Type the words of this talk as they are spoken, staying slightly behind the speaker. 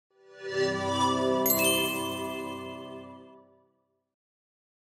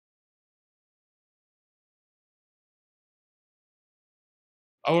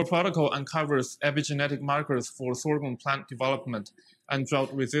Our protocol uncovers epigenetic markers for sorghum plant development and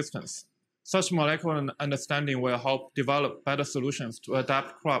drought resistance. Such molecular understanding will help develop better solutions to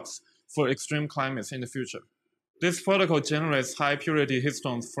adapt crops for extreme climates in the future. This protocol generates high-purity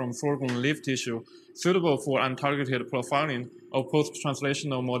histones from sorghum leaf tissue suitable for untargeted profiling of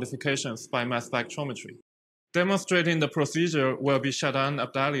post-translational modifications by mass spectrometry. Demonstrating the procedure will be Shadan,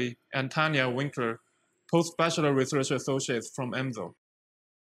 Abdali, and Tanya, Winkler, post-bachelor research associates from EMSO.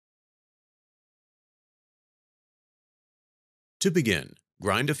 To begin,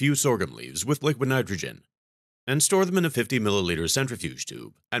 grind a few sorghum leaves with liquid nitrogen and store them in a 50 milliliter centrifuge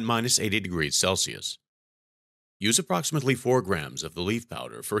tube at -80 degrees Celsius. Use approximately 4 grams of the leaf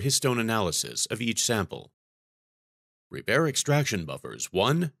powder for histone analysis of each sample. Prepare extraction buffers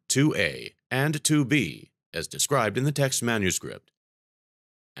 1, 2A, and 2B as described in the text manuscript,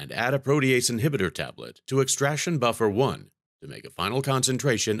 and add a protease inhibitor tablet to extraction buffer 1 to make a final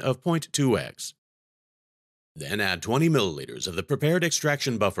concentration of 0.2x. Then add 20 milliliters of the prepared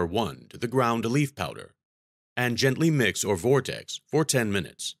extraction buffer 1 to the ground leaf powder and gently mix or vortex for 10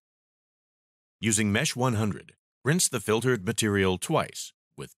 minutes. Using Mesh 100, rinse the filtered material twice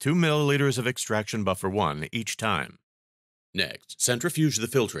with 2 milliliters of extraction buffer 1 each time. Next, centrifuge the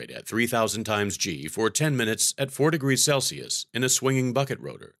filtrate at 3000 times G for 10 minutes at 4 degrees Celsius in a swinging bucket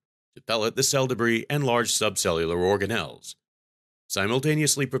rotor to pellet the cell debris and large subcellular organelles.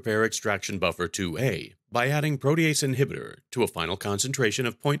 Simultaneously prepare extraction buffer 2A by adding protease inhibitor to a final concentration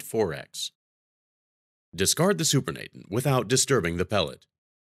of 0.4x. Discard the supernatant without disturbing the pellet.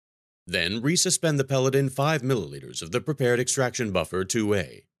 Then resuspend the pellet in 5 milliliters of the prepared extraction buffer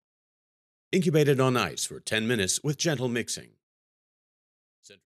 2A. Incubate it on ice for 10 minutes with gentle mixing.